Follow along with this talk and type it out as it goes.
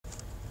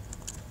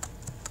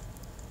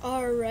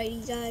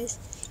Alrighty guys,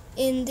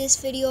 in this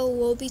video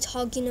we'll be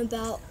talking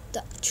about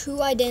the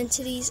true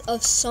identities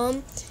of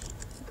some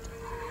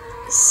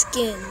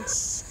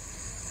skins.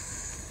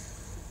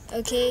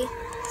 Okay,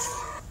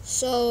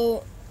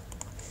 so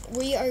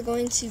we are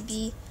going to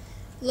be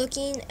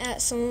looking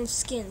at some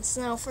skins.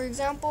 Now for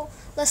example,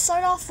 let's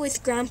start off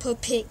with Grandpa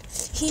Pig.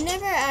 He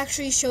never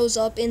actually shows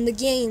up in the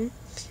game,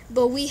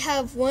 but we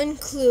have one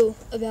clue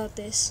about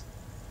this,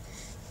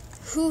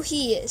 who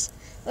he is.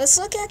 Let's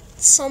look at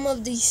some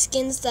of the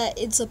skins that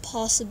it's a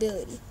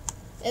possibility.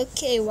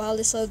 Okay, while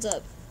this loads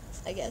up,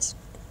 I guess.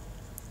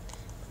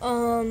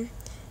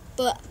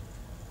 But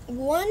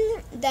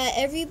one that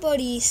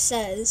everybody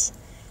says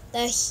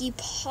that he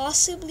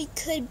possibly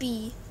could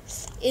be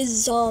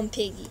is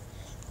Piggy.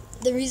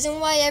 The reason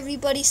why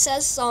everybody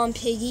says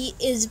Piggy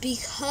is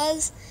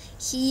because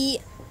he,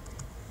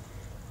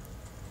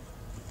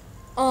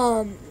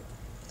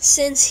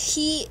 since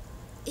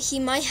he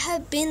might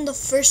have been the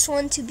first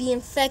one to be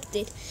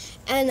infected,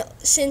 and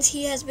since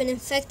he has been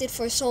infected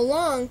for so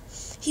long,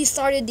 he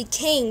started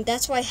decaying.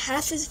 That's why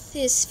half of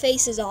his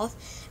face is off,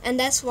 and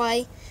that's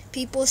why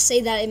people say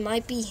that it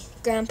might be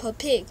Grandpa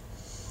Pig.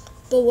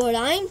 But what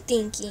I'm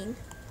thinking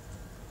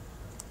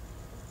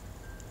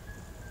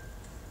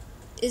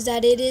is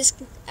that it is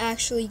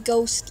actually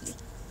Ghosty.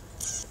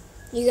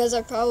 You guys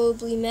are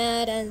probably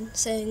mad and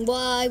saying,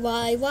 why?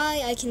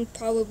 I can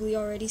probably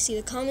already see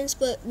the comments,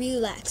 but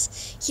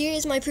relax. Here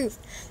is my proof.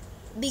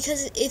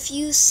 Because if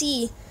you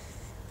see,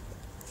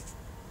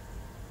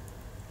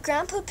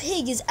 Grandpa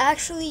Pig is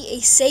actually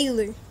a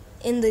sailor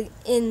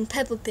in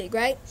Peppa Pig,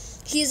 right?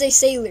 He is a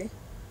sailor.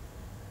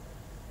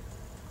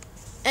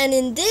 And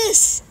in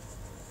this,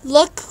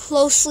 look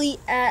closely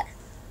at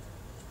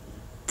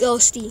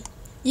Ghosty.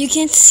 You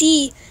can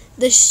see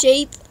the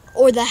shape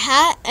or the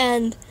hat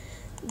and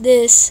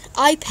this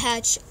eye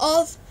patch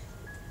of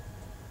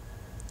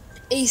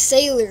a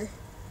sailor,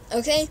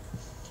 okay?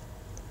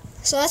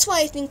 So that's why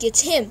I think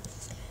it's him.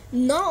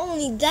 Not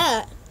only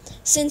that,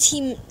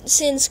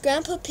 since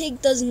Grandpa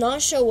Pig does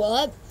not show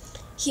up,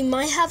 he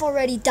might have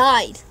already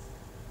died,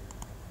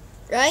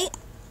 right?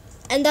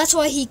 And that's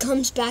why he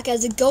comes back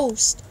as a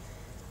ghost.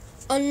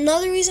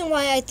 Another reason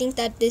why I think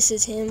that this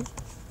is him,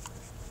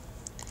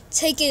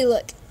 take a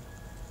look.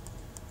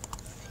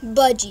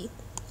 Budgy.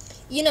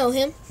 You know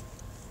him.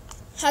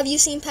 Have you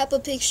seen Peppa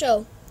Pig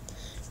show?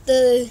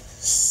 The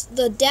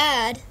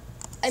dad,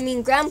 I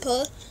mean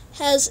Grandpa,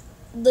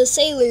 the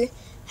sailor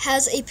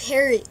has a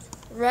parrot,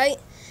 right?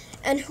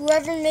 And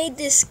whoever made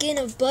this skin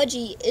of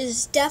Budgy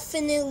is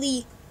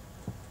definitely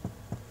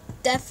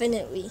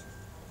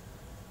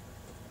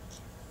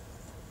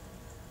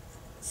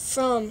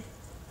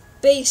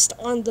based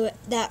on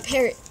that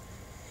parrot.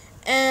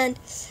 And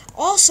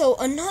also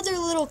another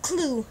little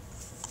clue,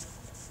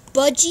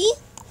 Budgy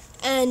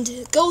and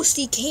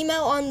Ghosty came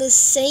out on the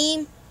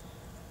same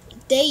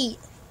date,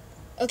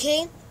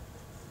 okay?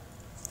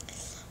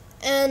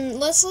 And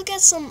let's look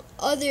at some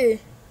other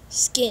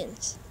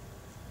skins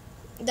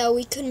that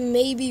we could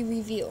maybe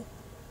reveal.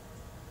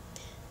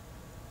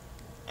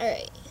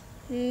 Alright,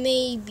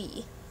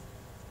 maybe.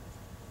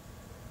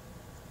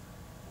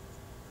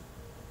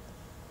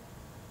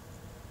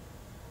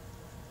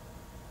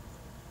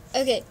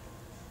 Okay,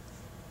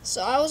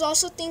 so I was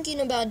also thinking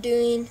about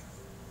doing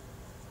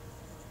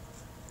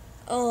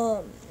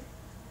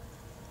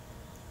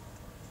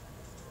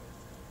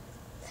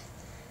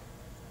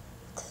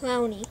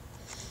clowny.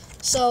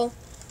 So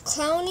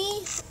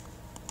clowny,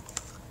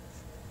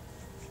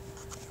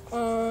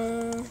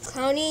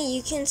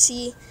 you can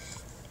see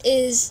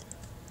is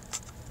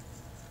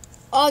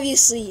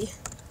obviously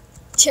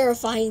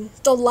terrifying.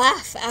 The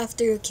laugh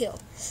after a kill,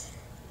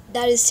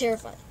 that is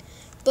terrifying.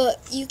 But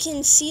you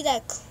can see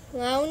that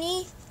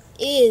clowny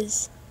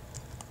is,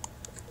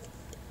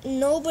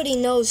 nobody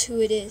knows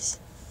who it is.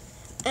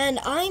 And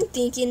I'm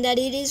thinking that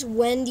it is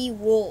Wendy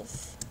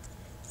Wolf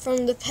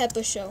from the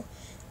Peppa Show.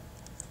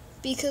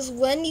 Because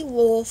Wendy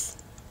Wolf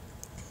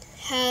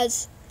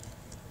has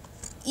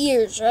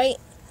ears, right?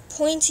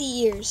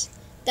 Pointy ears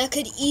that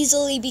could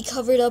easily be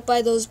covered up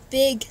by those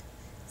big,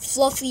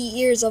 fluffy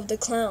ears of the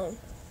clown,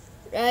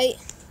 right?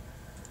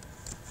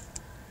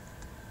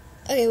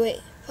 Okay,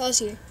 wait, pause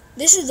here.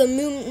 This is the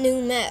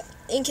new map.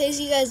 In case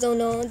you guys don't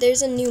know,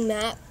 there's a new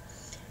map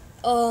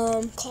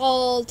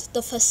called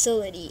The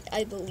Facility,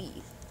 I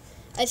believe.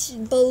 I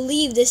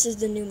believe this is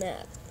the new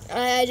map.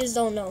 I just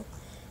don't know.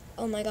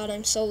 Oh my god,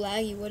 I'm so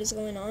laggy. What is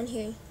going on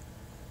here?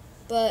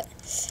 But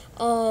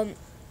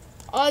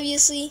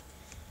obviously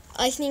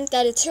I think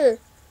that it's her,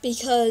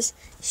 because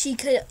she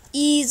could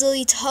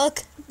easily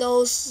tuck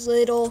those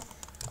little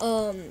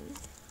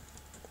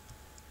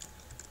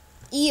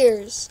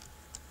ears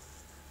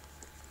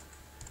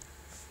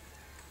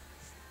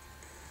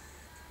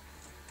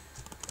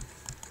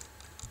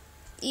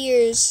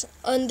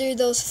under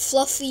those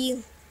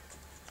fluffy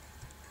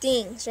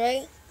things,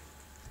 right?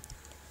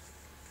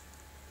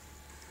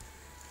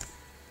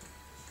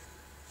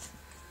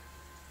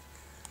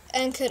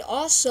 And could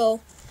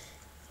also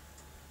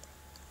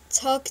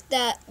tuck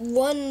that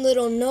one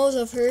little nose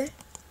of her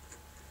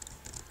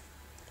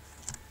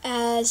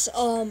as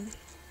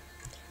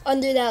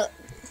under that,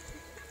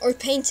 or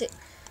paint it,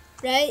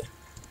 right?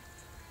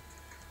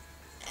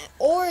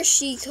 Or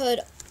she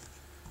could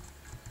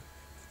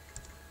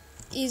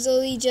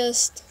easily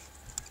just,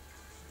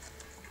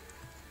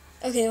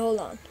 okay, hold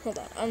on,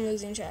 I'm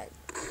losing track.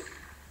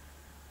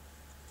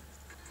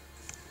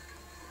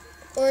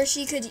 Or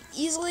she could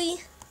easily,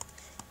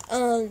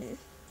 and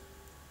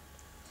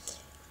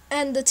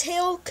the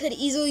tail could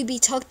easily be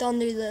tucked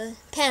under the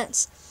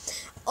pants.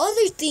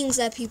 Other things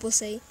that people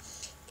say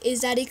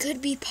is that it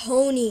could be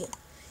Pony.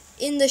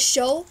 In the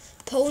show,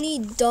 Pony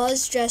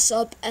does dress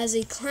up as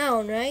a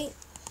clown, right?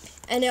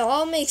 And it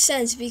all makes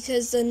sense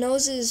because the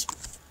nose is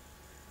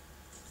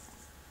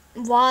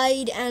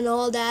wide and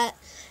all that.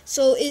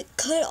 So it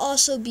could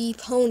also be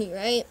Pony,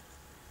 right?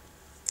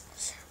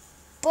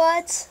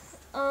 But,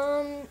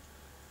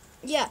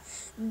 yeah,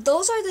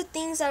 those are the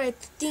things that I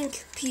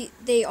think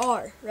they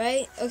are,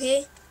 right?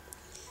 Okay?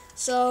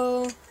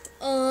 So,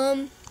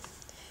 I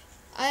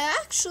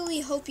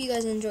actually hope you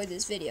guys enjoyed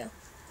this video.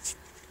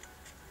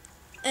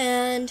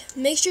 And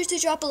make sure to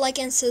drop a like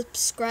and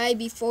subscribe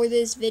before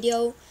this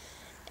video.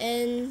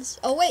 And,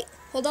 oh wait,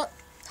 hold up.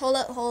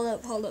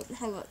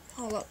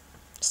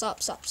 Stop.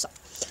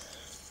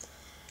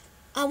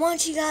 I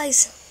want you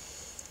guys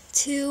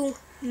to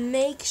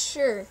make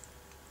sure,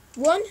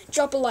 1,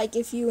 drop a like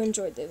if you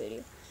enjoyed the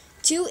video.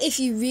 2, if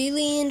you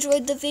really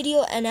enjoyed the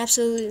video and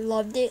absolutely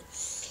loved it,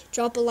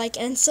 drop a like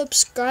and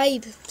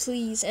subscribe,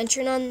 please, and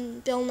turn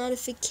on bell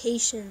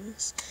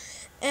notifications.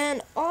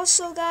 And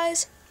also,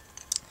 guys,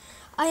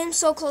 I am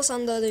so close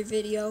on the other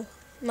video.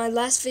 My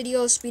last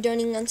video,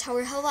 speedrunning on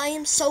Tower Hell, I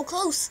am so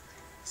close.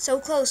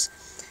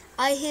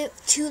 I hit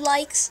 2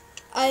 likes.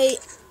 I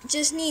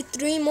just need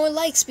 3 more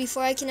likes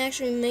before I can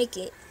actually make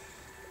it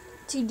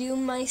to do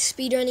my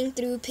speedrunning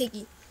through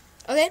Piggy.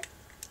 Okay?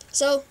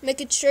 So,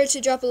 make it sure to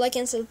drop a like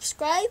and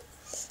subscribe.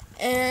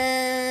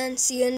 And see you in